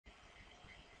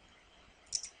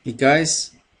Hey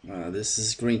guys, this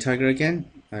is Green Tiger again.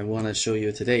 I want to show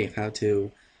you today how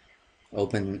to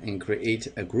open and create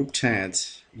a group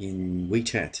chat in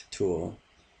weChat tool.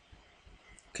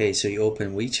 Okay, so you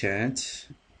open weChat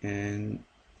and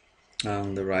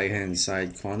on the right hand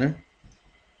side corner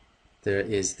there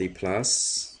is the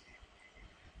plus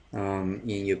and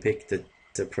you pick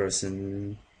the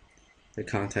person, the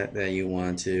contact that you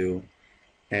want to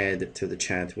add to the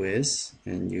chat with,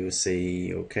 and you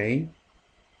say okay.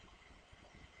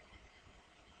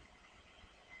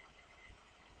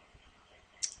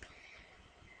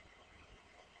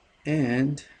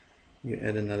 And you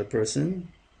add another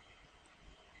person.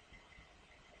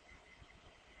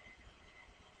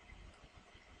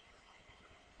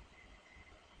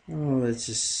 Oh, let's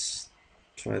just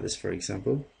try this for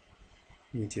example.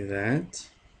 You do that.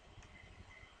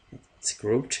 It's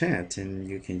group chat, and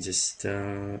you can just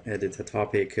edit a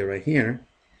topic right here.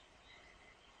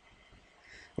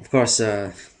 Of course,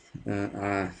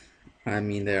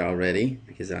 I'm in there already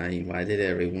because I invited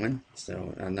everyone.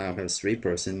 So I now have 3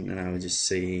 person, and I will just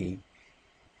say,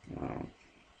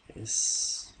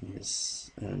 this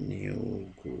is a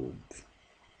new group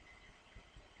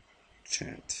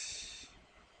chat.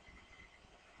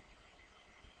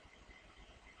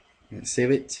 And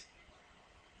save it.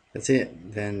 That's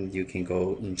it. Then you can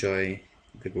go enjoy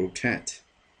the group chat.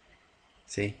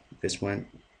 See this one,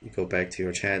 you go back to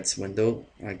your chats window.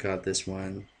 I got this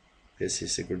one. This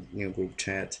is a new group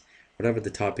chat. Whatever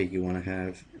the topic you want to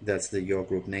have, that's your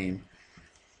group name.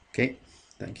 Okay,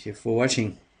 thank you for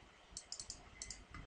watching.